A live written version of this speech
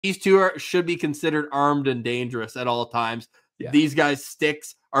These two should be considered armed and dangerous at all times. Yeah. These guys'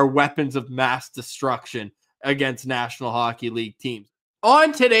 sticks are weapons of mass destruction against National Hockey League teams.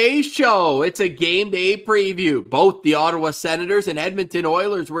 On today's show, it's a game day preview. Both the Ottawa Senators and Edmonton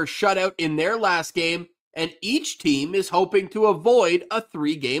Oilers were shut out in their last game, and each team is hoping to avoid a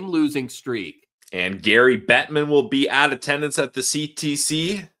 3-game losing streak. And Gary Bettman will be at attendance at the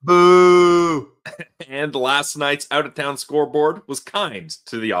CTC. Boo! And last night's out-of-town scoreboard was kind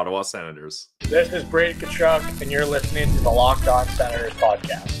to the Ottawa Senators. This is Brady Tkachuk, and you're listening to the Locked On Senators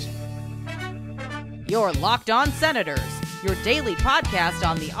podcast. You're Locked On Senators, your daily podcast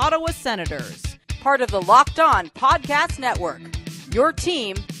on the Ottawa Senators. Part of the Locked On Podcast Network, your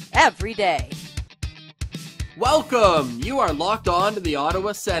team every day. Welcome! You are locked on to the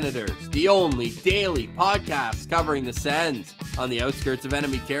Ottawa Senators, the only daily podcast covering the Sens. On the outskirts of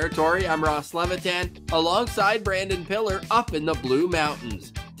enemy territory, I'm Ross Levitan, alongside Brandon Pillar up in the Blue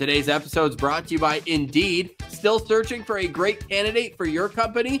Mountains. Today's episode is brought to you by Indeed. Still searching for a great candidate for your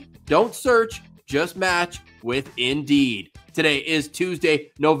company? Don't search, just match with Indeed. Today is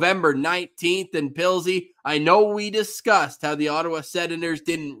Tuesday, November 19th, and Pilsy, I know we discussed how the Ottawa Senators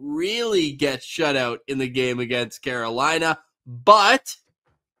didn't really get shut out in the game against Carolina, but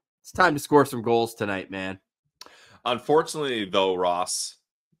it's time to score some goals tonight, man. Unfortunately, though, Ross,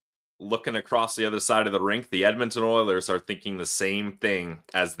 looking across the other side of the rink, the Edmonton Oilers are thinking the same thing,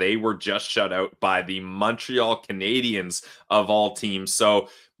 as they were just shut out by the Montreal Canadiens of all teams. So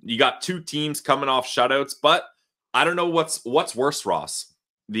you got two teams coming off shutouts, but I don't know what's worse, Ross.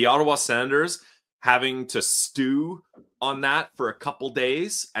 The Ottawa Senators having to stew on that for a couple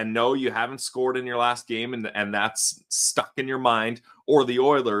days and know you haven't scored in your last game and that's stuck in your mind, or the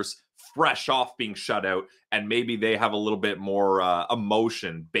Oilers fresh off being shut out and maybe they have a little bit more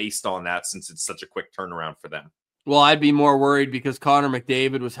emotion based on that since it's such a quick turnaround for them. Well, I'd be more worried because Connor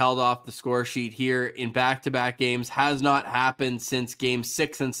McDavid was held off the score sheet here in back-to-back games. Has not happened since Game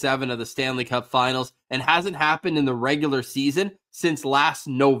 6 and 7 of the Stanley Cup Finals, and hasn't happened in the regular season since last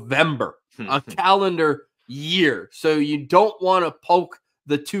November, a calendar year. So you don't want to poke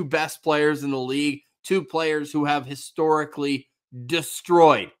the two best players in the league, two players who have historically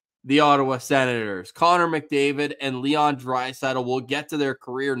destroyed the Ottawa Senators. Connor McDavid and Leon Draisaitl will get to their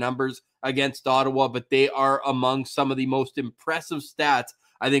career numbers against Ottawa, but they are among some of the most impressive stats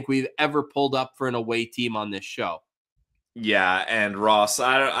I think we've ever pulled up for an away team on this show. Yeah, and Ross,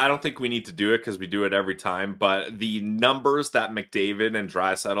 I don't think we need to do it because we do it every time, but the numbers that McDavid and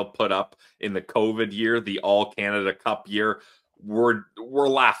Draisaitl put up in the COVID year, the All-Canada Cup year, were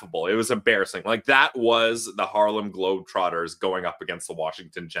laughable. It was embarrassing. Like, that was the Harlem Globetrotters going up against the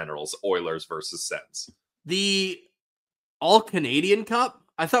Washington Generals, Oilers versus Sens. The All-Canadian Cup?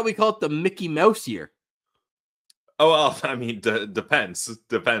 I thought we called it the Mickey Mouse year. Oh, well, I mean, depends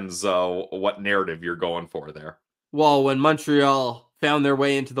what narrative you're going for there. Well, when Montreal found their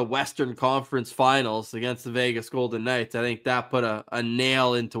way into the Western Conference Finals against the Vegas Golden Knights, I think that put a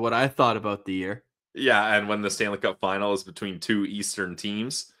nail into what I thought about the year. Yeah, and when the Stanley Cup Final is between two Eastern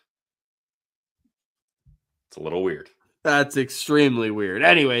teams, it's a little weird. That's extremely weird.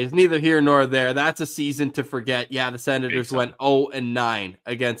 Anyways, neither here nor there. That's a season to forget. Yeah, the Senators went 0-9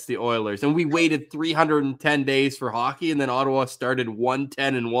 against the Oilers, and we waited 310 days for hockey, and then Ottawa started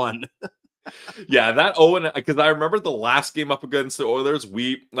 1-10-1. Yeah, that because I remember the last game up against the Oilers,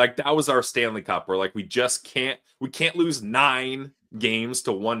 that was our Stanley Cup. We're like, we can't lose 9 games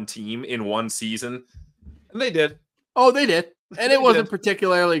to one team in one season, and they did. Oh, they did. And it wasn't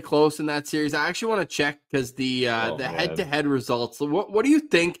particularly close in that series. I actually want to check because the head-to-head results. What do you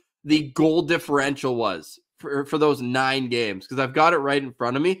think the goal differential was for those 9 games? Because I've got it right in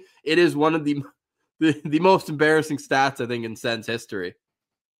front of me. It is one of the most embarrassing stats, I think, in Sens history.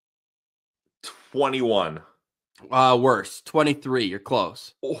 21. Worse. 23. You're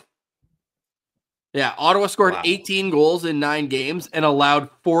close. Oh. Yeah, Ottawa scored 18 goals in 9 games and allowed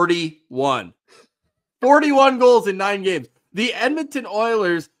 41. 41 goals in 9 games. The Edmonton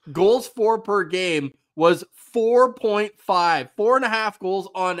Oilers goals for per game was 4.5, 4.5 goals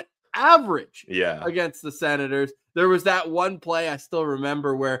on average against the Senators. There was that one play I still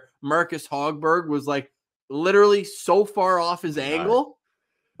remember where Marcus Hogberg was like literally so far off his angle.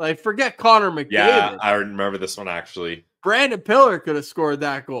 Like, forget Connor McDavid. Yeah, I remember this one actually. Brandon Pillar could have scored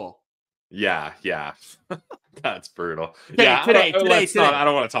that goal. Yeah. That's brutal. Today. I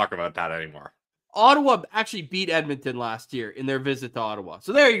don't want to talk about that anymore. Ottawa actually beat Edmonton last year in their visit to Ottawa.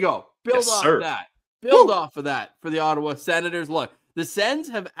 So there you go. Build off of that for the Ottawa Senators. Look, the Sens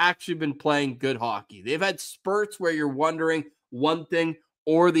have actually been playing good hockey. They've had spurts where you're wondering one thing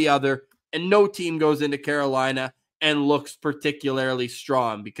or the other, and no team goes into Carolina and looks particularly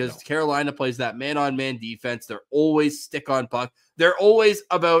strong because Carolina plays that man-on-man defense. They're always stick on puck. They're always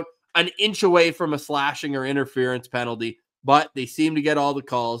about an inch away from a slashing or interference penalty, but they seem to get all the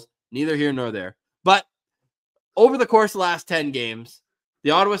calls. Neither here nor there. But over the course of the last 10 games,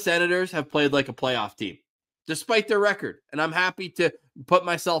 the Ottawa Senators have played like a playoff team, despite their record. And I'm happy to put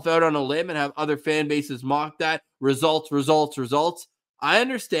myself out on a limb and have other fan bases mock that. Results. I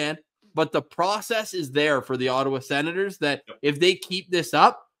understand, but the process is there for the Ottawa Senators that if they keep this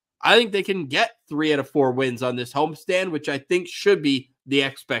up, I think they can get 3 out of 4 wins on this homestand, which I think should be the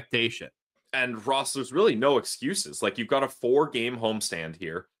expectation. And Ross, there's really no excuses. Like, you've got a 4-game homestand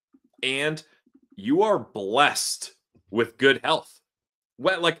here, and you are blessed with good health.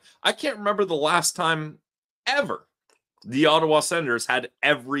 Well, like, I can't remember the last time ever the Ottawa Senators had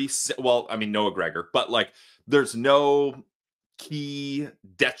Noah Gregor, but like, there's no key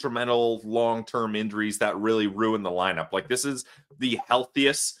detrimental long-term injuries that really ruin the lineup. Like, this is the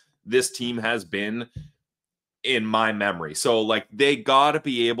healthiest this team has been in my memory. So like, they got to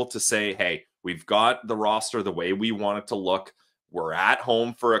be able to say, hey, we've got the roster the way we want it to look. We're at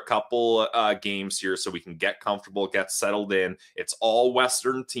home for a couple games here so we can get comfortable, get settled in. It's all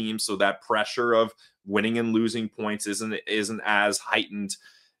Western teams, so that pressure of winning and losing points isn't as heightened.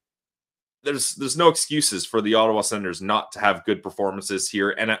 There's no excuses for the Ottawa Senators not to have good performances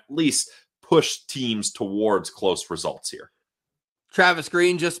here and at least push teams towards close results here. Travis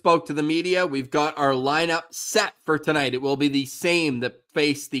Green just spoke to the media. We've got our lineup set for tonight. It will be the same that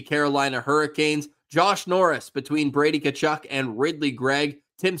faced the Carolina Hurricanes. Josh Norris between Brady Tkachuk and Ridley Gregg.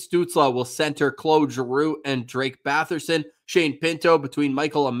 Tim Stützle will center Claude Giroux and Drake Batherson. Shane Pinto between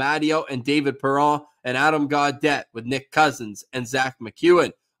Michael Amadio and David Perron. And Adam Gaudette with Nick Cousins and Zach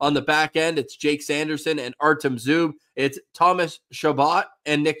McEwen. On the back end, it's Jake Sanderson and Artem Zub. It's Thomas Chabot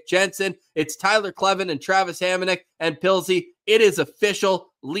and Nick Jensen. It's Tyler Clevin and Travis Hamonic and Pilsy. It is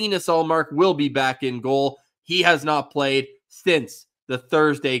official. Linus Ullmark will be back in goal. He has not played since the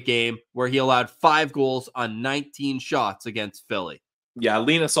Thursday game where he allowed 5 goals on 19 shots against Philly. Yeah,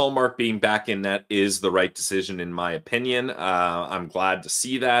 Linus Ullmark being back in net is the right decision, in my opinion. I'm glad to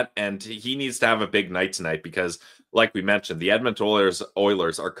see that. And he needs to have a big night tonight because, like we mentioned, the Edmonton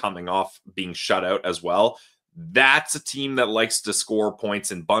Oilers are coming off being shut out as well. That's a team that likes to score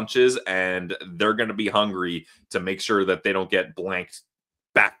points in bunches, and they're going to be hungry to make sure that they don't get blanked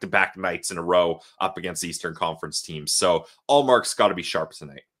back-to-back nights in a row up against Eastern Conference teams. So Ullmark's got to be sharp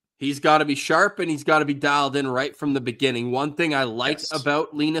tonight. He's got to be sharp, and he's got to be dialed in right from the beginning. One thing I like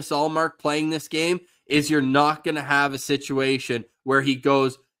about Linus Ullmark playing this game is you're not going to have a situation where he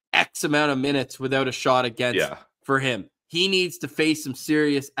goes X amount of minutes without a shot against for him. He needs to face some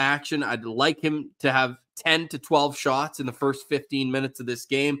serious action. I'd like him to have 10 to 12 shots in the first 15 minutes of this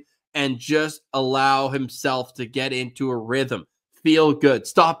game and just allow himself to get into a rhythm. Feel good.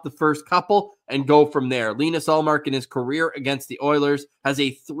 Stop the first couple and go from there. Linus Ullmark in his career against the Oilers has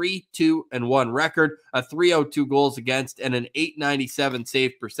a 3-2-1 record, a 302 goals against, and an .897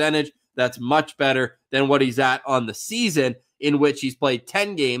 save percentage. That's much better than what he's at on the season, in which he's played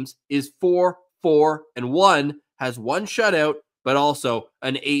 10 games, is 4-4-1, has 1 shutout, but also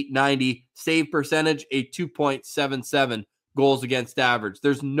an .890 save percentage, a 2.77 goals against average.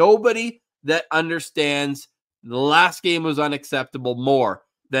 There's nobody that understands the last game was unacceptable more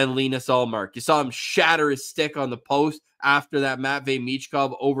than Linus Ullmark. You saw him shatter his stick on the post after that Matvei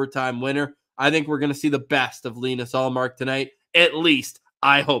Michkov overtime winner. I think we're going to see the best of Linus Ullmark tonight. At least,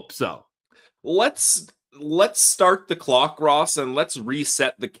 I hope so. Let's start the clock, Ross, and let's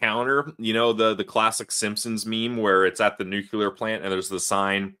reset the counter. You know, the classic Simpsons meme where it's at the nuclear plant and there's the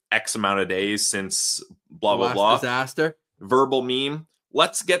sign X amount of days since blah, blah, blah. Disaster. Verbal meme.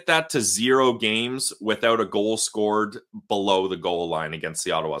 Let's get that to 0 games without a goal scored below the goal line against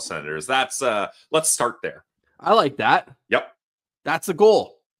the Ottawa Senators. Let's start there. I like that. Yep. That's a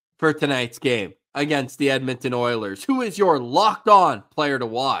goal for tonight's game against the Edmonton Oilers. Who is your locked on player to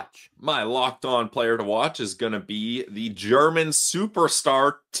watch? My locked on player to watch is going to be the German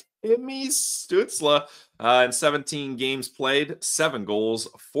superstar Timmy Stützle. In 17 games played, 7 goals,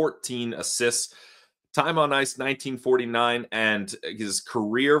 14 assists. Time on ice, 1949, and his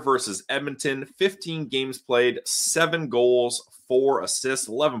career versus Edmonton, 15 games played, 7 goals, 4 assists,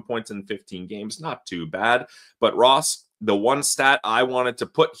 11 points in 15 games. Not too bad. But Ross, the one stat I wanted to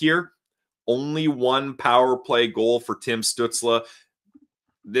put here, only 1 power play goal for Tim Stützle.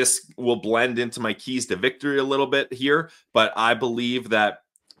 This will blend into my keys to victory a little bit here, but I believe that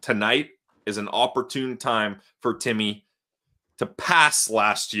tonight is an opportune time for Timmy to pass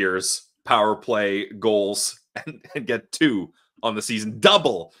last year's power play goals and get 2 on the season,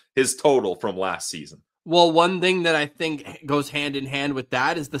 double his total from last season. Well, one thing that I think goes hand in hand with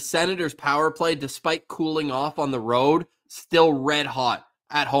that is the Senators' power play, despite cooling off on the road, still red hot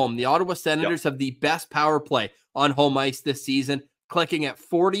at home. The Ottawa Senators have the best power play on home ice this season, clicking at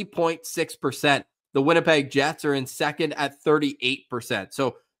 40.6%. The Winnipeg Jets are in second at 38%.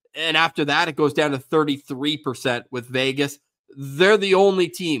 So, and after that, it goes down to 33% with Vegas. They're the only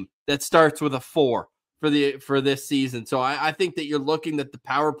team that starts with a 4 for this season. So I think that you're looking at the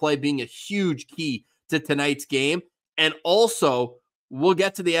power play being a huge key to tonight's game. And also, we'll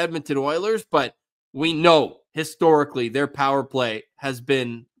get to the Edmonton Oilers, but we know historically their power play has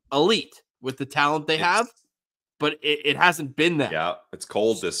been elite with the talent they have, but it hasn't been that. Yeah, it's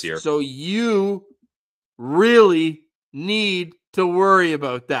cold this year. So you really need to worry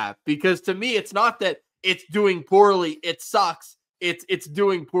about that, because to me, it's not that it's doing poorly, it sucks. It's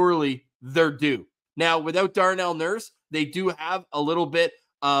doing poorly, they're due. Now, without Darnell Nurse, they do have a little bit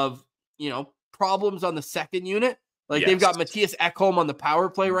of, problems on the second unit. Like they've got Matthias Ekholm on the power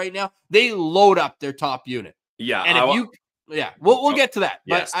play right now. They load up their top unit. Yeah. And we'll get to that.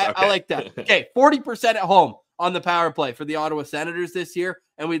 But yes, I like that. Okay, 40% at home on the power play for the Ottawa Senators this year.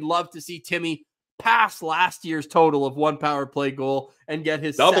 And we'd love to see Timmy pass last year's total of 1 power play goal and get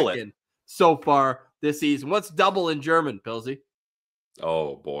his second so far this season. What's double in German, Pilsy?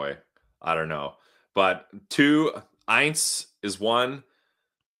 Oh, boy. I don't know. But 2, eins is 1.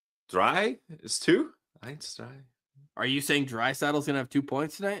 Drei is 2. Eins, drei. Are you saying Draisaitl's going to have 2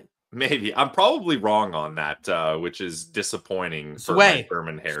 points tonight? Maybe. I'm probably wrong on that, which is disappointing for my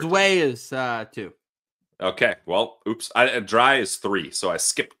German heritage. Sway is 2. Okay. Well, oops. Dry is 3, so I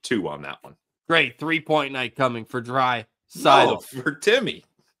skipped 2 on that one. Great. 3-point night coming for Draisaitl. No, for Timmy.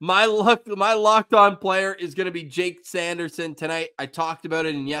 My locked on player is going to be Jake Sanderson tonight. I talked about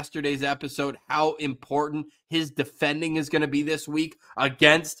it in yesterday's episode, how important his defending is going to be this week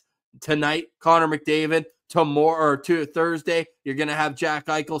against tonight, Connor McDavid. Thursday, you're going to have Jack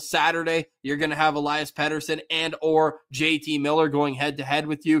Eichel. Saturday, you're going to have Elias Pettersson and or JT Miller going head-to-head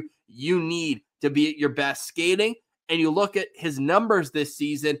with you. You need to be at your best skating. And you look at his numbers this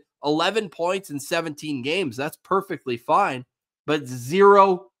season, 11 points in 17 games. That's perfectly fine. But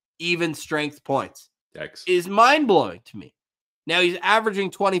 0 even strength points is mind-blowing to me. Now he's averaging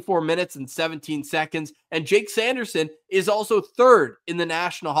 24 minutes and 17 seconds. And Jake Sanderson is also 3rd in the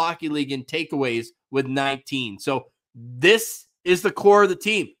National Hockey League in takeaways with 19. So this is the core of the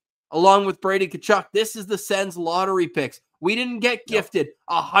team, along with Brady Tkachuk. This is the Sens lottery picks. We didn't get gifted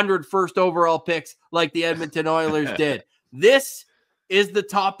 100 first overall picks like the Edmonton Oilers did. This is the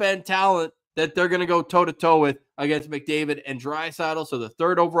top-end talent that they're going to go toe-to-toe with against McDavid and Draisaitl. So the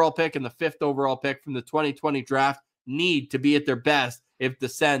 3rd overall pick and the 5th overall pick from the 2020 draft need to be at their best if the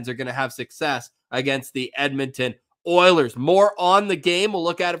Sens are going to have success against the Edmonton Oilers. More on the game. We'll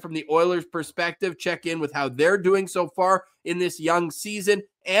look at it from the Oilers' perspective, check in with how they're doing so far in this young season,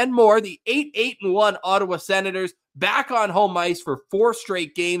 and more. The 8-1 Ottawa Senators back on home ice for 4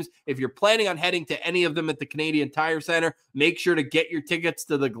 straight games. If you're planning on heading to any of them at the Canadian Tire Center, make sure to get your tickets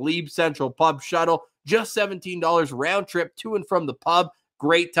to the GLEBE Central Pub Shuttle. Just $17 round trip to and from the pub.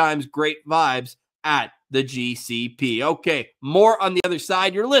 Great times, great vibes at the GCP. Okay, more on the other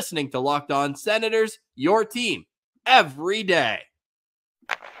side. You're listening to Locked On Senators, your team every day.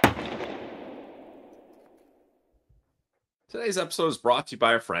 Today's episode is brought to you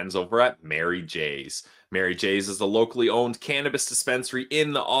by our friends over at Mary J's. Mary J's is a locally owned cannabis dispensary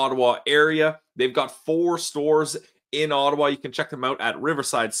in the Ottawa area. They've got 4 stores in Ottawa. You can check them out at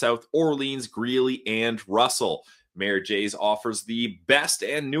Riverside South, Orleans, Greeley, and Russell. Mary J's offers the best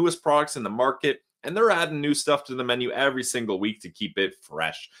and newest products in the market, and they're adding new stuff to the menu every single week to keep it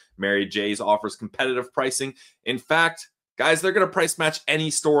fresh. Mary J's offers competitive pricing. In fact, guys, they're going to price match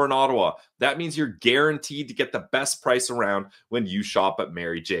any store in Ottawa. That means you're guaranteed to get the best price around when you shop at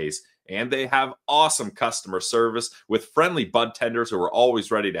Mary J's. And they have awesome customer service with friendly bud tenders who are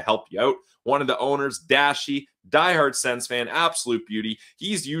always ready to help you out. One of the owners, Dashy, diehard Sens fan, absolute beauty.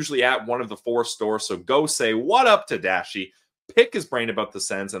 He's usually at one of the 4 stores, so go say what up to Dashy. Pick his brain about the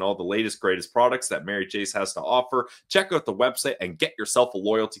Sens and all the latest, greatest products that Mary J's has to offer. Check out the website and get yourself a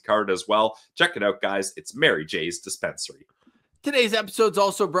loyalty card as well. Check it out, guys. It's Mary J's Dispensary. Today's episode is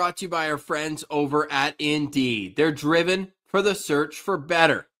also brought to you by our friends over at Indeed. They're driven for the search for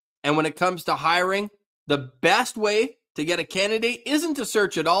better. And when it comes to hiring, the best way to get a candidate isn't to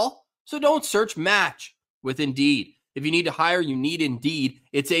search at all. So don't search, match with Indeed. If you need to hire, you need Indeed.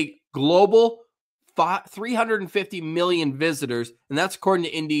 It's a global 350 million visitors, and that's according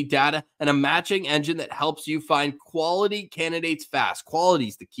to Indeed data, and a matching engine that helps you find quality candidates fast. Quality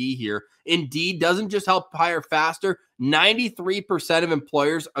is the key here. Indeed doesn't just help hire faster. 93% of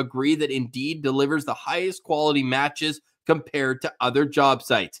employers agree that Indeed delivers the highest quality matches compared to other job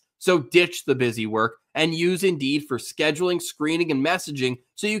sites. So ditch the busy work and use Indeed for scheduling, screening, and messaging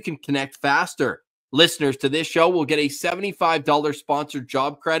so you can connect faster. Listeners to this show will get a $75 sponsored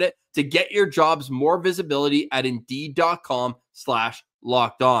job credit to get your jobs more visibility at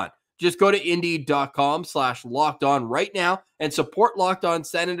Indeed.com/lockedon. Just go to Indeed.com/lockedon right now and support Locked On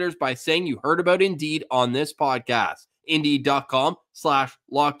Senators by saying you heard about Indeed on this podcast.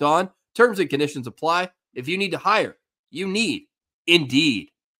 Indeed.com/lockedon. Terms and conditions apply. If you need to hire, you need Indeed.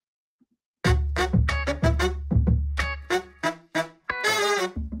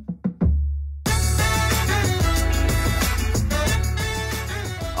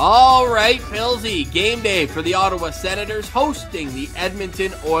 All right, Pilsy, game day for the Ottawa Senators hosting the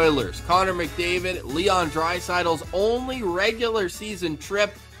Edmonton Oilers. Connor McDavid, Leon Draisaitl's only regular season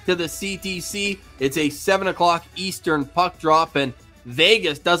trip to the CTC. It's a 7 o'clock Eastern puck drop, and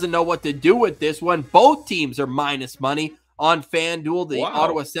Vegas doesn't know what to do with this one. Both teams are minus money on FanDuel. The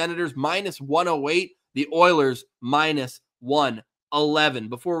Ottawa Senators minus 108, the Oilers minus 111.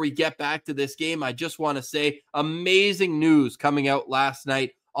 Before we get back to this game, I just want to say amazing news coming out last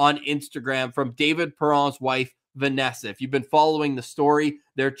night on Instagram from David Perron's wife, Vanessa. If you've been following the story,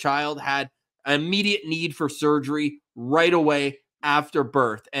 their child had an immediate need for surgery right away after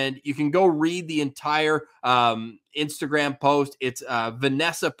birth. And you can go read the entire Instagram post. It's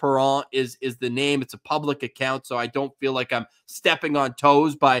Vanessa Perron is the name. It's a public account, so I don't feel like I'm stepping on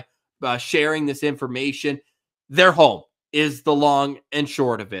toes by sharing this information. They're home is the long and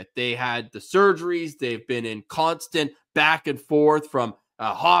short of it. They had the surgeries. They've been in constant back and forth from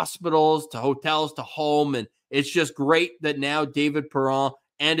hospitals to hotels to home. And it's just great that now David Perron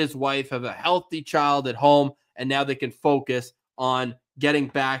and his wife have a healthy child at home. And now they can focus on getting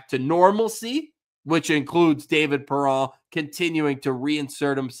back to normalcy, which includes David Perron continuing to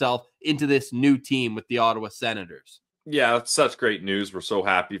reinsert himself into this new team with the Ottawa Senators. Yeah, it's such great news. We're so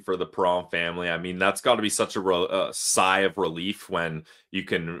happy for the Perron family. I mean, that's got to be such a sigh of relief when you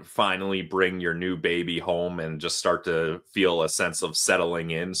can finally bring your new baby home and just start to feel a sense of settling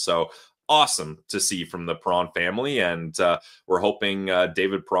in. So awesome to see from the Perron family. And we're hoping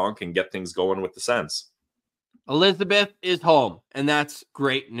David Perron can get things going with the Sens. Elizabeth is home, and that's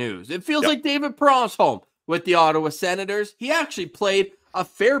great news. It feels like David Perron's home with the Ottawa Senators. He actually played a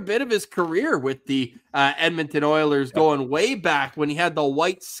fair bit of his career with the Edmonton Oilers going way back when he had the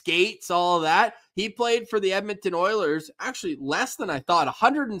white skates, all of that. He played for the Edmonton Oilers, actually less than I thought,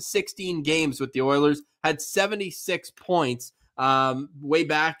 116 games with the Oilers, had 76 points way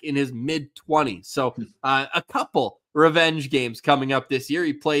back in his mid-20s. So a couple revenge games coming up this year.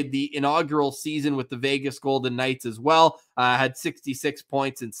 He played the inaugural season with the Vegas Golden Knights as well, had 66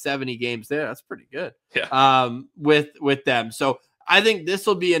 points in 70 games there. That's pretty good with them. So I think this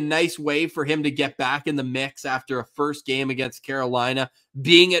will be a nice way for him to get back in the mix after a first game against Carolina,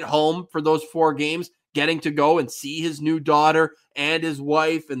 being at home for those 4 games, getting to go and see his new daughter and his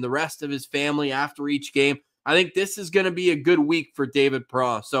wife and the rest of his family after each game. I think this is going to be a good week for David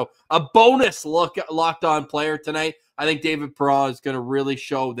Perron. So a bonus locked on player tonight. I think David Perron is going to really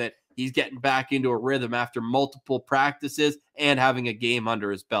show that he's getting back into a rhythm after multiple practices and having a game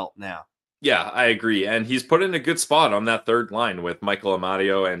under his belt now. Yeah, I agree. And he's put in a good spot on that third line with Michael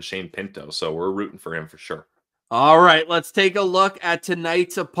Amadio and Shane Pinto. So we're rooting for him for sure. All right, let's take a look at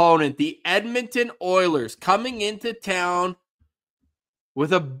tonight's opponent, the Edmonton Oilers, coming into town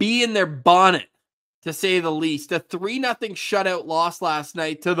with a bee in their bonnet, to say the least. A 3-0 shutout loss last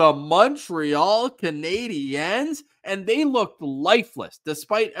night to the Montreal Canadiens, and they looked lifeless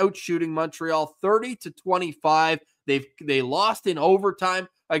despite outshooting Montreal 30-25. They lost in overtime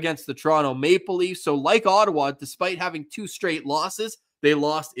against the Toronto Maple Leafs. So like Ottawa, despite having 2 straight losses, they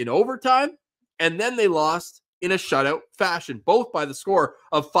lost in overtime, and then they lost in a shutout fashion, both by the score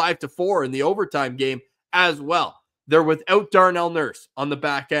of 5-4 in the overtime game as well. They're without Darnell Nurse on the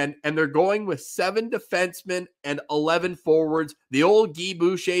back end, and they're going with 7 defensemen and 11 forwards, the old Guy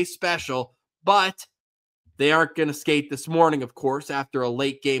Boucher special, but they aren't going to skate this morning, of course, after a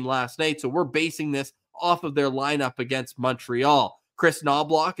late game last night. So we're basing this off of their lineup against Montreal. Chris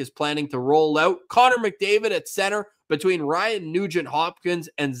Knobloch is planning to roll out Connor McDavid at center between Ryan Nugent-Hopkins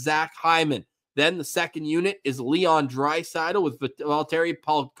and Zach Hyman. Then the second unit is Leon Draisaitl with Valtteri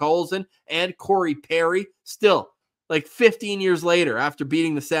Palkolzin and Corey Perry. Still, like 15 years later, after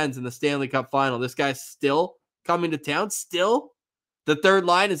beating the Sens in the Stanley Cup final, this guy's still coming to town. Still, The third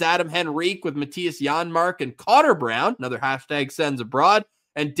line is Adam Henrique with Matthias Janmark and Connor Brown, another hashtag Sens abroad,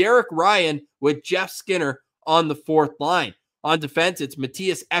 and Derek Ryan with Jeff Skinner on the fourth line. On defense, it's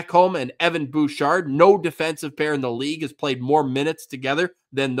Matthias Ekholm and Evan Bouchard. No defensive pair in the league has played more minutes together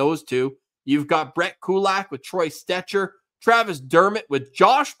than those two. You've got Brett Kulak with Troy Stetcher, Travis Dermott with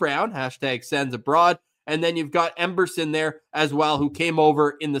Josh Brown, hashtag Sens abroad, and then you've got Emberson there as well, who came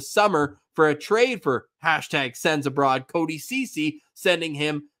over in the summer for a trade for hashtag Sens abroad, Cody Ceci, sending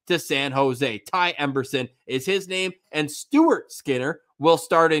him to San Jose. Ty Emberson is his name, and Stuart Skinner will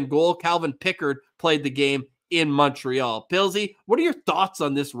start in goal. Calvin Pickard played the game in Montreal. Pilsy, what are your thoughts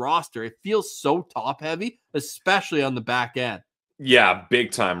on this roster? It feels so top-heavy, especially on the back end. Yeah,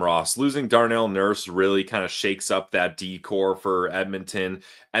 big time, Ross. Losing Darnell Nurse really kind of shakes up that D-core for Edmonton.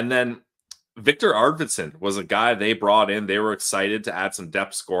 And then Victor Arvidsson was a guy they brought in. They were excited to add some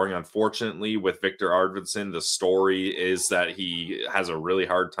depth scoring. Unfortunately, with Victor Arvidsson, the story is that he has a really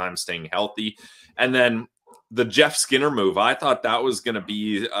hard time staying healthy. And then the Jeff Skinner move, I thought that was going to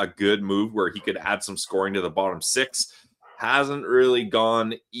be a good move where he could add some scoring to the bottom six. Hasn't really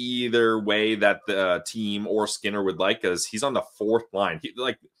gone either way that the team or Skinner would like, because he's on the fourth line.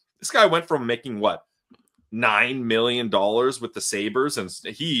 This guy went from making what, $9 million with the Sabres, and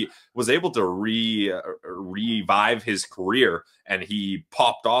he was able to revive his career, and he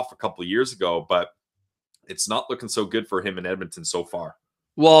popped off a couple of years ago, but it's not looking so good for him in Edmonton so far.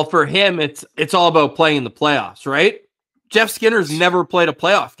 Well, for him, it's all about playing in the playoffs, right? Jeff Skinner's never played a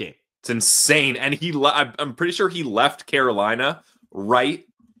playoff game. It's insane. And I'm pretty sure he left Carolina right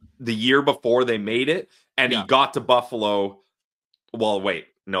the year before they made it, and he got to Buffalo. Well, wait.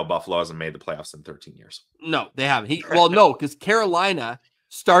 No, Buffalo hasn't made the playoffs in 13 years. No, they haven't. No, because Carolina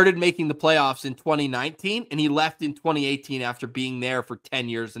started making the playoffs in 2019, and he left in 2018 after being there for 10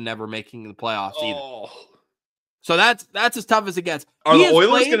 years and never making the playoffs either. So that's as tough as it gets. Are the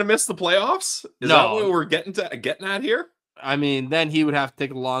Oilers going to miss the playoffs? Is that what we're getting at here? I mean, then he would have to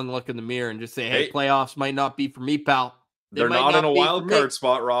take a long look in the mirror and just say, hey, playoffs might not be for me, pal. They're not in a wild card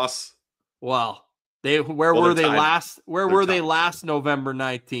spot, Ross. Well, where were they last November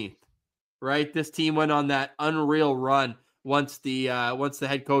 19th? Right? This team went on that unreal run once the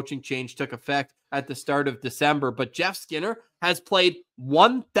head coaching change took effect at the start of December. But Jeff Skinner has played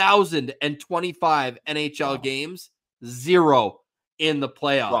 1,025 NHL games, 0 in the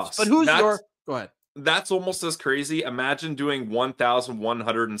playoffs. Ross, but go ahead. That's almost as crazy. Imagine doing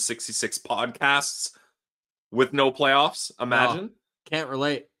 1,166 podcasts with no playoffs. Imagine. Can't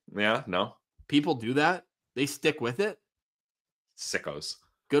relate. Yeah, no. People do that. They stick with it. Sickos.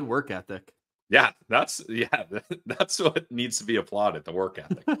 Good work ethic. Yeah, that's what needs to be applauded, the work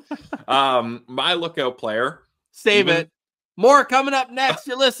ethic. My lookout player. Save it. More coming up next.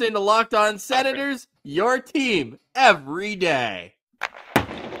 You're listening to Locked On Senators, your team every day.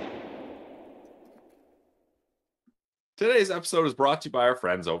 Today's episode is brought to you by our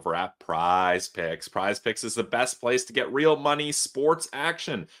friends over at Prize Picks. Prize Picks is the best place to get real money sports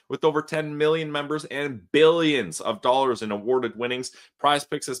action. With over 10 million members and billions of dollars in awarded winnings, Prize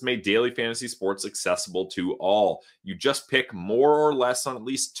Picks has made daily fantasy sports accessible to all. You just pick more or less on at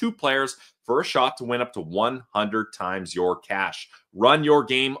least 2 players for a shot to win up to 100 times your cash. Run your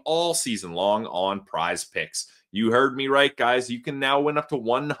game all season long on Prize Picks. You heard me right, guys. You can now win up to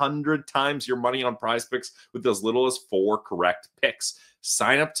 100 times your money on Prize Picks with as little as 4 correct picks.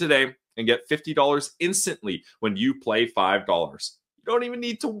 Sign up today and get $50 instantly when you play $5. You don't even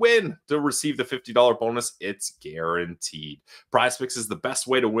need to win to receive the $50 bonus. It's guaranteed. Prize Picks is the best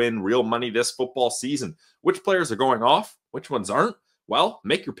way to win real money this football season. Which players are going off? Which ones aren't? Well,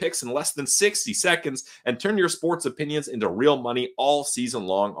 make your picks in less than 60 seconds and turn your sports opinions into real money all season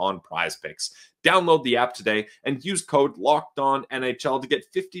long on Prize Picks. Download the app today and use code LOCKEDONNHL to get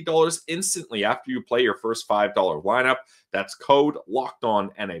 $50 instantly after you play your first $5 lineup. That's code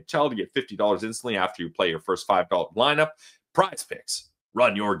LOCKEDONNHL to get $50 instantly after you play your first $5 lineup. Prize Picks.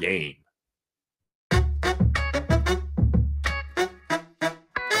 Run your game.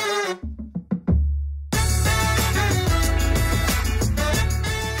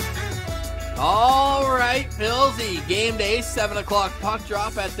 All right, Pilsy. Game day, 7 o'clock puck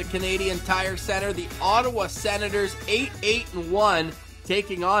drop at the Canadian Tire Center. The Ottawa Senators 8-1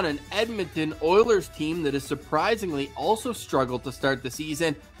 taking on an Edmonton Oilers team that has surprisingly also struggled to start the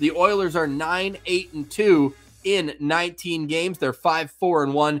season. The Oilers are 9-8-2 in 19 games. They're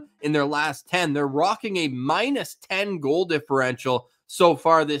 5-4-1 in their last 10. They're rocking a -10 goal differential so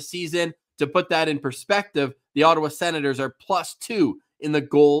far this season. To put that in perspective, the Ottawa Senators are +2 in the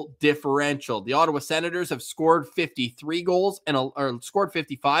goal differential. The Ottawa Senators have scored 53 goals or scored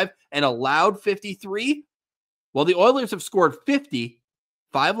 55 and allowed 53. Well, the Oilers have scored 50,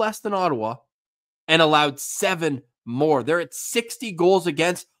 5 less than Ottawa, and allowed 7 more. They're at 60 goals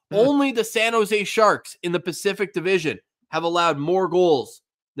against. Only the San Jose Sharks in the Pacific Division have allowed more goals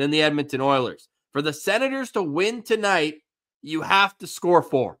than the Edmonton Oilers. For the Senators to win tonight, you have to score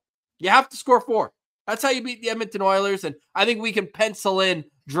 4. You have to score 4. That's how you beat the Edmonton Oilers, and I think we can pencil in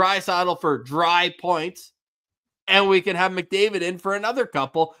Draisaitl for dry points, and we can have McDavid in for another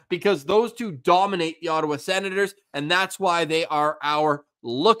couple because those two dominate the Ottawa Senators, and that's why they are our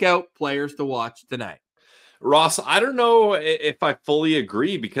lookout players to watch tonight. Ross, I don't know if I fully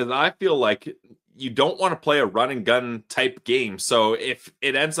agree because I feel like you don't want to play a run and gun type game. So if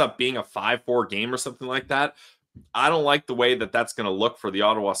it ends up being a 5-4 game or something like that, I don't like the way that that's going to look for the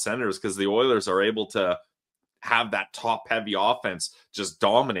Ottawa Senators because the Oilers are able to have that top heavy offense just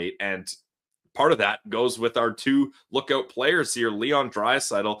dominate. And part of that goes with our 2 lookout players here, Leon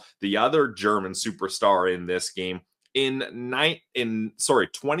Draisaitl, the other German superstar in this game. In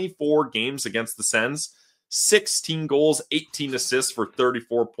 24 games against the Sens, 16 goals, 18 assists for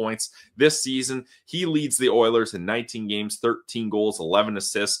 34 points this season. He leads the Oilers in 19 games, 13 goals, 11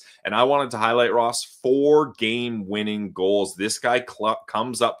 assists. And I wanted to highlight, Ross, 4 game-winning goals. This guy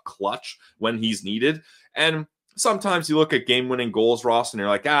comes up clutch when he's needed. And sometimes you look at game-winning goals, Ross, and you're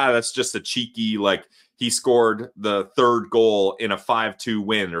like, that's just a cheeky, like, he scored the 3rd goal in a 5-2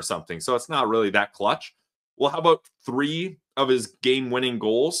 win or something. So it's not really that clutch. Well, how about 3 of his game-winning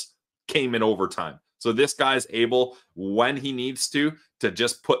goals came in overtime? So this guy's able, when he needs to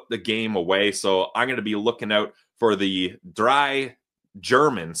just put the game away. So I'm going to be looking out for the dry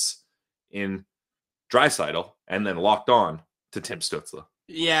Germans in Draisaitl and then locked on to Tim Stützle.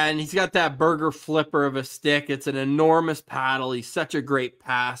 Yeah, and he's got that burger flipper of a stick. It's an enormous paddle. He's such a great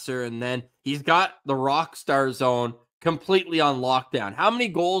passer. And then he's got the rock star zone completely on lockdown. How many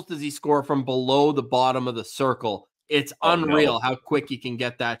goals does he score from below the bottom of the circle? It's unreal how quick he can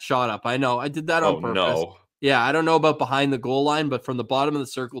get that shot up. I know. I did that on purpose. No. Yeah, I don't know about behind the goal line, but from the bottom of the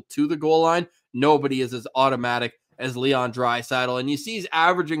circle to the goal line, nobody is as automatic as Leon Draisaitl. And you see he's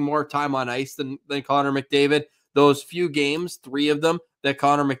averaging more time on ice than Connor McDavid. Those few games, 3 of them that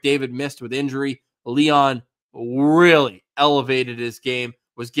Connor McDavid missed with injury, Leon really elevated his game,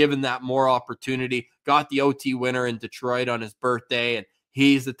 was given that more opportunity, got the OT winner in Detroit on his birthday, and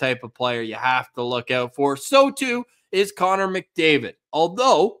he's the type of player you have to look out for. So too is Connor McDavid.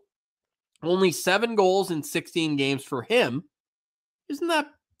 Although only 7 goals in 16 games for him, isn't that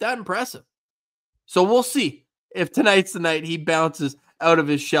impressive? So we'll see if tonight's the night he bounces out of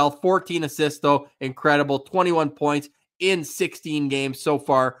his shell. 14 assists, though, incredible. 21 points in 16 games so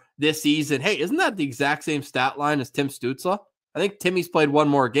far this season. Hey, isn't that the exact same stat line as Tim Stützle? I think Timmy's played 1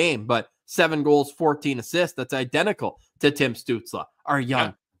 more game, but 7 goals, 14 assists. That's identical to Tim Stützle, our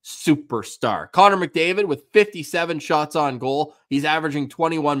young superstar. Connor McDavid with 57 shots on goal. He's averaging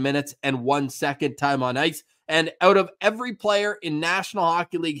 21 minutes and 1 second time on ice. And out of every player in National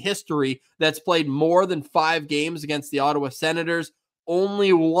Hockey League history that's played more than 5 games against the Ottawa Senators,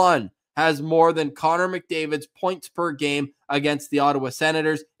 only 1 has more than Connor McDavid's points per game against the Ottawa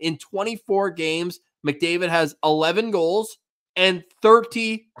Senators. In 24 games, McDavid has 11 goals and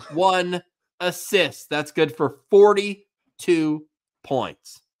 31 assists. That's good for 42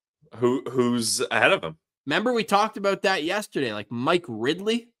 points. Who's ahead of him? Remember we talked about that yesterday, like Mike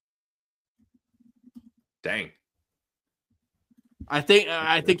Ridley? Dang. I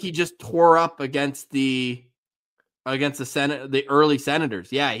think he just tore up against the early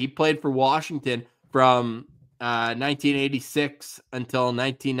Senators. Yeah, he played for Washington from 1986 until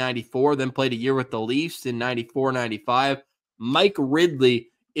 1994, then played a year with the Leafs in 94-95. Mike Ridley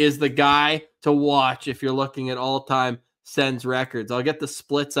is the guy to watch if you're looking at all-time Sens records. I'll get the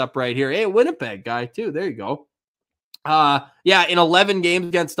splits up right here. Hey, Winnipeg guy too. There you go. In 11 games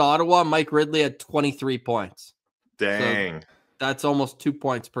against Ottawa, Mike Ridley had 23 points. Dang. So that's almost 2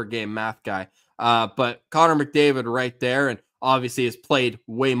 points per game, math guy. But Connor McDavid right there, and obviously has played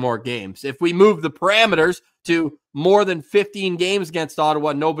way more games. If we move the parameters to more than 15 games against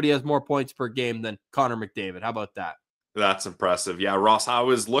Ottawa, nobody has more points per game than Connor McDavid. How about that? That's impressive. Yeah, Ross, I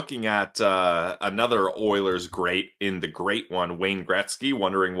was looking at another Oilers great in the great one, Wayne Gretzky,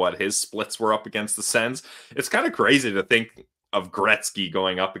 wondering what his splits were up against the Sens. It's kind of crazy to think of Gretzky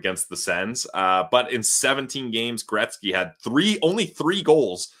going up against the Sens. But in 17 games, Gretzky had only 3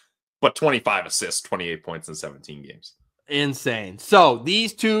 goals, but 25 assists, 28 points in 17 games. Insane. So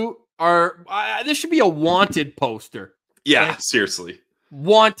these two are, this should be a wanted poster. Yeah, seriously.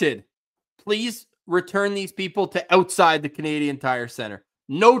 Wanted. Please return these people to outside the Canadian Tire Center.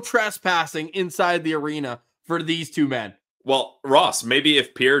 No trespassing inside the arena for these two men. Well, Ross, maybe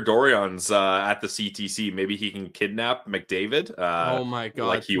if Pierre Dorion's at the CTC, maybe he can kidnap McDavid. Oh my God.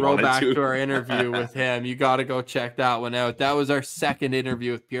 Like he Throw wanted back to our interview with him. You got to go check that one out. That was our second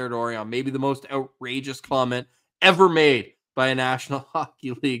interview with Pierre Dorion. Maybe the most outrageous comment ever made by a National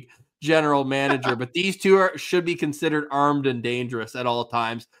Hockey League general manager. But these two should be considered armed and dangerous at all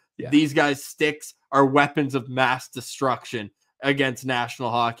times. Yeah. These guys' sticks are weapons of mass destruction against National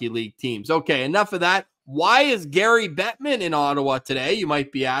Hockey League teams. Okay, enough of that. Why is Gary Bettman in Ottawa today? You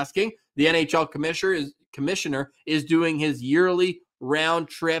might be asking. The NHL commissioner is doing his yearly round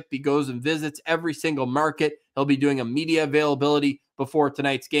trip. He goes and visits every single market. He'll be doing a media availability before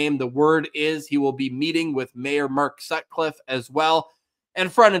tonight's game. The word is he will be meeting with Mayor Mark Sutcliffe as well.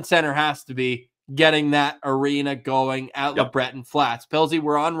 And front and center has to be getting that arena going at LeBreton Flats. Pilsy,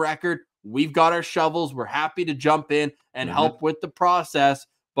 we're on record. We've got our shovels. We're happy to jump in and help with the process.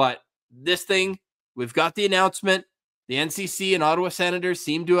 But this thing, we've got the announcement. The NCC and Ottawa Senators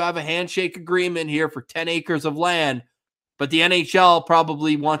seem to have a handshake agreement here for 10 acres of land. But the NHL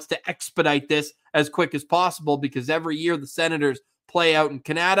probably wants to expedite this as quick as possible because every year the Senators play out in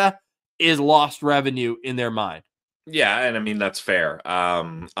Canada is lost revenue in their mind. Yeah, and I mean, that's fair.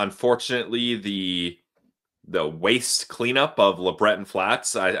 Unfortunately, the waste cleanup of LeBreton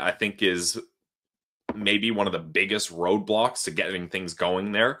Flats, I think, is maybe one of the biggest roadblocks to getting things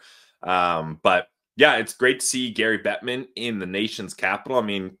going there. But yeah, it's great to see Gary Bettman in the nation's capital. I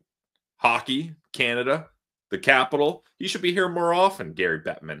mean, hockey, Canada, the capital. You should be here more often, Gary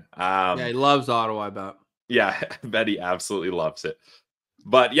Bettman. Yeah, he loves Ottawa, I bet. Yeah, I bet he absolutely loves it.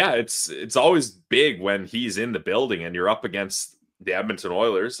 But yeah, it's always big when he's in the building and you're up against the Edmonton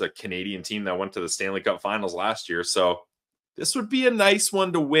Oilers, a Canadian team that went to the Stanley Cup Finals last year. So this would be a nice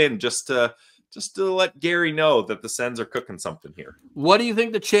one to win, just to let Gary know that the Sens are cooking something here. What do you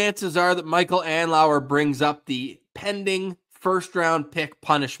think the chances are that Michael Andlauer brings up the pending first-round pick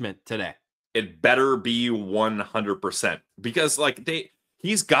punishment today? It better be 100% because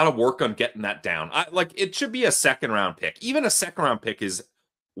he's got to work on getting that down. It should be a second-round pick. Even a second-round pick is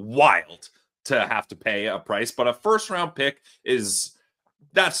wild to have to pay a price, but a first-round pick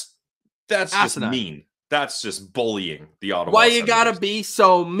that's just mean. That's just bullying the Ottawa Why Senators. You gotta be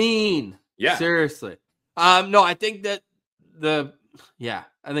so mean? Yeah, seriously. No, I think that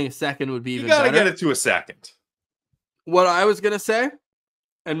I think a second would be even better. You gotta get it to a second. What I was gonna say,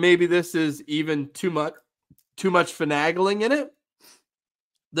 and maybe this is even too much finagling in it.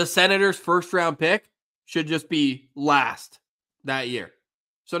 The Senators' first-round pick should just be last that year.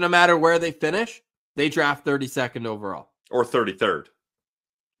 So no matter where they finish, they draft 32nd overall. Or 33rd.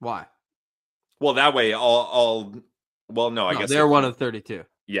 Why? Well, that way I guess they're one of 32.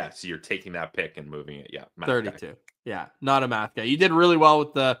 Yeah, so you're taking that pick and moving it. Yeah, 32. Guy. Yeah, not a math guy. You did really well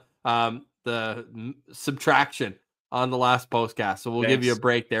with the subtraction on the last postcast, so we'll give you a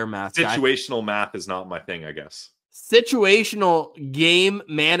break there, math guy. Situational math is not my thing, I guess. Situational game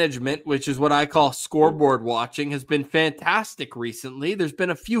management, which is what I call scoreboard watching, has been fantastic recently. There's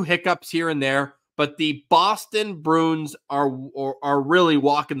been a few hiccups here and there, but the Boston Bruins are really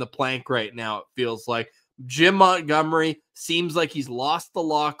walking the plank right now, it feels like. Jim Montgomery seems like he's lost the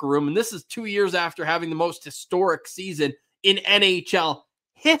locker room, and this is 2 years after having the most historic season in NHL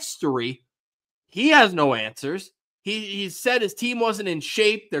history. He has no answers. He said his team wasn't in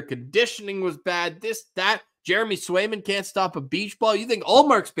shape. Their conditioning was bad. This, that. Jeremy Swayman can't stop a beach ball. You think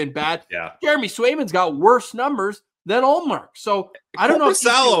Ullmark's been bad? Yeah. Jeremy Swayman's got worse numbers than Ullmark. So I don't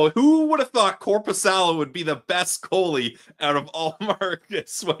know. Who would have thought Korpisalo would be the best goalie out of Ullmark,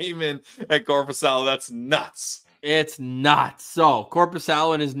 Swayman, and Korpisalo? That's nuts. It's nuts. So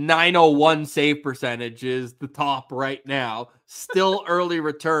Korpisalo and his .901 save percentage is the top right now. Still early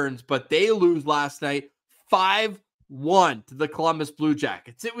returns, but they lose last night 5-1 to the Columbus Blue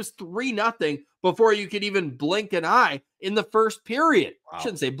Jackets. It was 3-0 before you could even blink an eye in the first period. Wow. I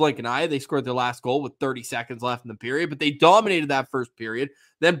shouldn't say blink an eye. They scored their last goal with 30 seconds left in the period, but they dominated that first period.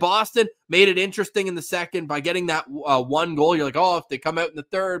 Then Boston made it interesting in the second by getting that one goal. You're like, oh, if they come out in the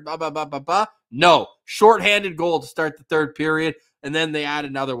third, blah, blah, blah, blah, blah. No, shorthanded goal to start the third period, and then they add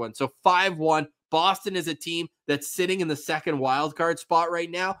another one. So 5-1. Boston is a team that's sitting in the second wildcard spot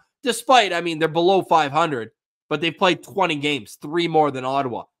right now, despite, they're below 500, but they've played 20 games, 3 more than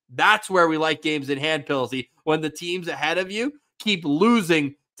Ottawa. That's where we like games in hand, Pilsy, when the teams ahead of you keep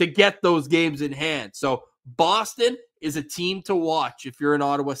losing to get those games in hand. So Boston is a team to watch. If you're an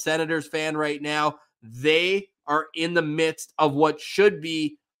Ottawa Senators fan right now, they are in the midst of what should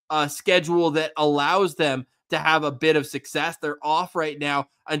be a schedule that allows them to have a bit of success. They're off right now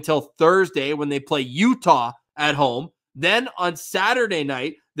until Thursday when they play Utah at home. Then on Saturday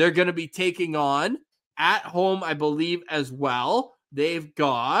night, they're going to be taking on at home, I believe, as well. They've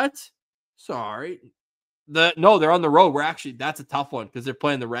got, no, they're on the road. That's a tough one because they're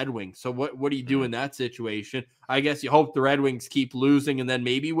playing the Red Wings. So what do you do in that situation? I guess you hope the Red Wings keep losing and then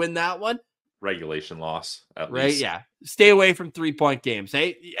maybe win that one. Regulation loss, at right? least. Yeah. Stay away from 3-point games.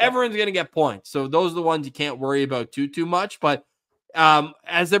 Hey, everyone's going to get points. So those are the ones you can't worry about too much. But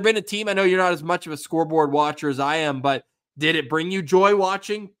has there been a team, I know you're not as much of a scoreboard watcher as I am, but did it bring you joy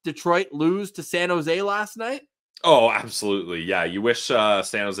watching Detroit lose to San Jose last night? Oh, absolutely. Yeah. You wish San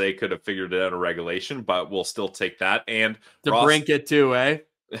Jose could have figured it out in regulation, but we'll still take that. And to brink it too, eh?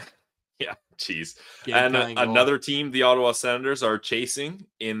 Yeah, geez. And another team, the Ottawa Senators, are chasing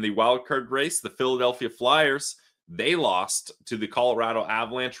in the wild card race. The Philadelphia Flyers, they lost to the Colorado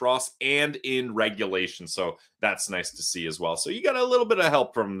Avalanche, Ross, and in regulation. So that's nice to see as well. So you got a little bit of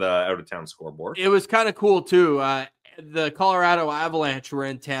help from the out-of-town scoreboard. It was kind of cool, too. The Colorado Avalanche were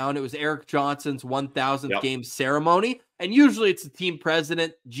in town. It was Eric Johnson's 1,000th game ceremony. And usually it's the team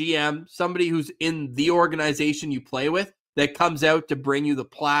president, GM, somebody who's in the organization you play with that comes out to bring you the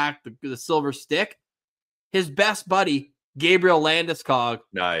plaque, the silver stick. His best buddy, Gabriel Landeskog,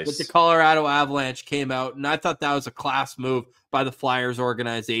 with the Colorado Avalanche, came out. And I thought that was a class move by the Flyers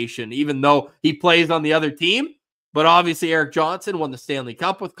organization, even though he plays on the other team. But obviously, Eric Johnson won the Stanley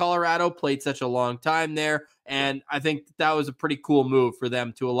Cup with Colorado, played such a long time there. And I think that was a pretty cool move for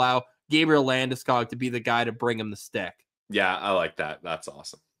them to allow Gabriel Landeskog to be the guy to bring him the stick. Yeah, I like that. That's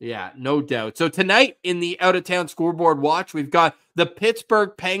awesome. Yeah, no doubt. So tonight in the out-of-town scoreboard watch, we've got the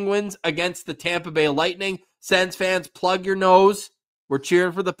Pittsburgh Penguins against the Tampa Bay Lightning. Sens fans, plug your nose. We're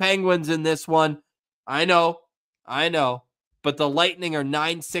cheering for the Penguins in this one. I know. But the Lightning are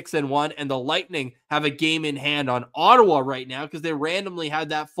 9-6-1, and the Lightning have a game in hand on Ottawa right now because they randomly had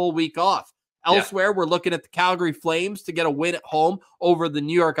that full week off. Elsewhere, we're looking at the Calgary Flames to get a win at home over the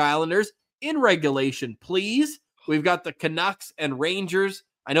New York Islanders in regulation, please. We've got the Canucks and Rangers.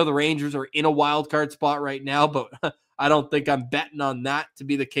 I know the Rangers are in a wild card spot right now, but I don't think I'm betting on that to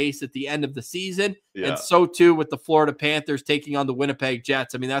be the case at the end of the season. Yeah. And so too with the Florida Panthers taking on the Winnipeg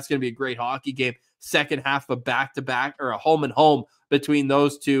Jets. I mean, that's going to be a great hockey game. Second half of back-to-back or a home and home between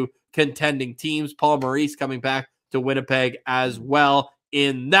those two contending teams. Paul Maurice coming back to Winnipeg as well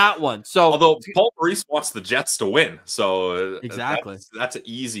in that one. So, although Paul Maurice wants the Jets to win, so exactly, that's an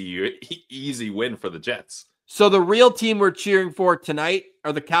easy win for the Jets. So the real team we're cheering for tonight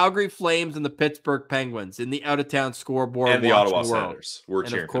are the Calgary Flames and the Pittsburgh Penguins in the out-of-town scoreboard. And the Ottawa Senators. We're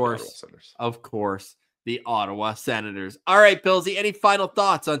cheering for the Ottawa Senators. Of course, the Ottawa Senators. All right, Pillsy, any final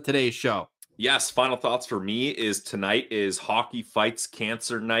thoughts on today's show? Yes, final thoughts for me is tonight is Hockey Fights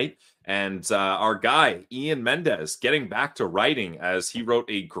Cancer Night. And our guy, Ian Mendez, getting back to writing as he wrote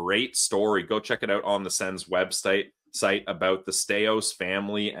a great story. Go check it out on the Sens website about the Staios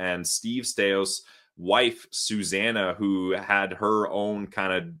family and Steve Staios' wife, Susanna, who had her own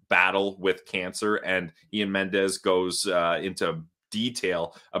kind of battle with cancer. And Ian Mendez goes into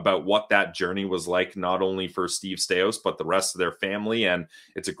detail about what that journey was like, not only for Steve Staios, but the rest of their family. And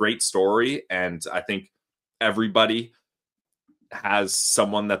it's a great story. And I think everybody has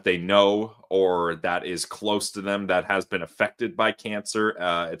someone that they know or that is close to them that has been affected by cancer.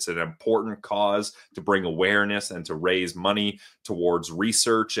 It's an important cause to bring awareness and to raise money towards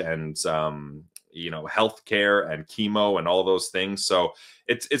research and healthcare and chemo and all those things. So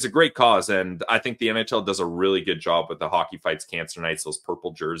it's a great cause. And I think the NHL does a really good job with the Hockey Fights Cancer Nights. Those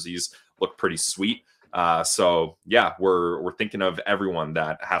purple jerseys look pretty sweet. So yeah, we're thinking of everyone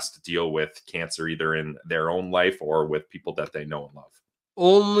that has to deal with cancer, either in their own life or with people that they know and love.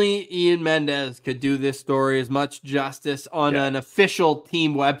 Only Ian Mendez could do this story as much justice on an official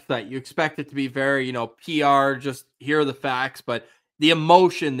team website. You expect it to be very, PR, just here are the facts, but the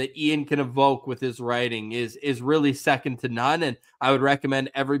emotion that Ian can evoke with his writing is really second to none. And I would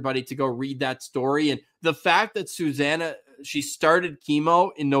recommend everybody to go read that story. And the fact that Susanna, she started chemo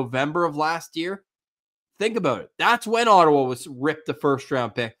in November of last year, think about it. That's when Ottawa was ripped the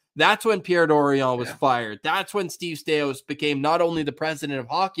first-round pick. That's when Pierre Dorion was fired. That's when Steve Staios became not only the president of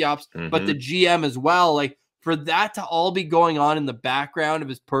Hockey Ops, but the GM as well. Like, for that to all be going on in the background of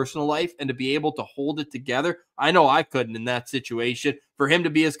his personal life and to be able to hold it together, I know I couldn't in that situation. For him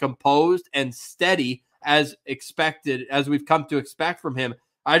to be as composed and steady as expected, as we've come to expect from him,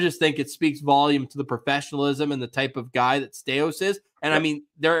 I just think it speaks volume to the professionalism and the type of guy that Staios is. And I mean,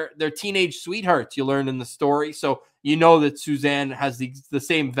 they're teenage sweethearts, you learn in the story. So you know that Suzanne has the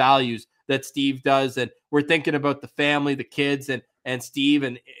same values that Steve does. And we're thinking about the family, the kids, and Steve.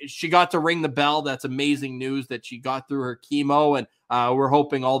 And she got to ring the bell. That's amazing news that she got through her chemo. And we're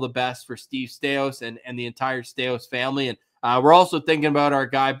hoping all the best for Steve Staios and the entire Staios family. And We're also thinking about our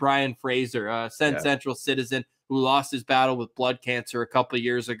guy, Brian Fraser, a Sens Central citizen who lost his battle with blood cancer a couple of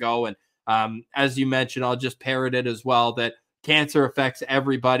years ago. And as you mentioned, I'll just parrot it as well, that cancer affects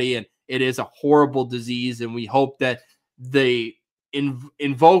everybody and it is a horrible disease. And we hope that the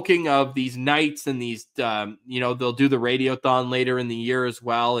invoking of these nights and these, they'll do the radiothon later in the year as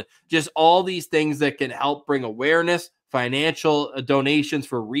well. And just all these things that can help bring awareness, financial donations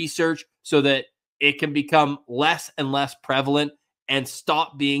for research so that it can become less and less prevalent and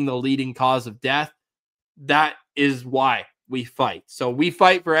stop being the leading cause of death. That is why we fight. So we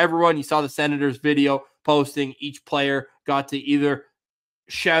fight for everyone. You saw the Senators video posting. Each player got to either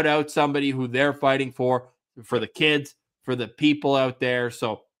shout out somebody who they're fighting for the kids, for the people out there.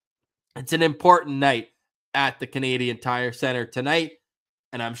 So it's an important night at the Canadian Tire Center tonight.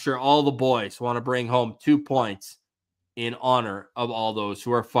 And I'm sure all the boys want to bring home 2 points in honor of all those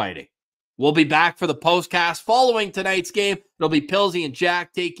who are fighting. We'll be back for the postcast following tonight's game. It'll be Pilsy and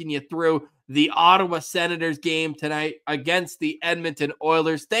Jack taking you through the Ottawa Senators game tonight against the Edmonton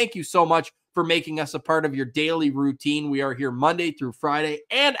Oilers. Thank you so much for making us a part of your daily routine. We are here Monday through Friday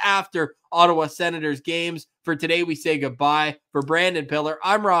and after Ottawa Senators games. For today, we say goodbye. For Brandon Pillar,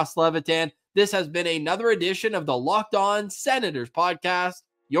 I'm Ross Levitan. This has been another edition of the Locked On Senators podcast,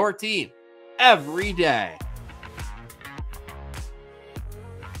 your team every day.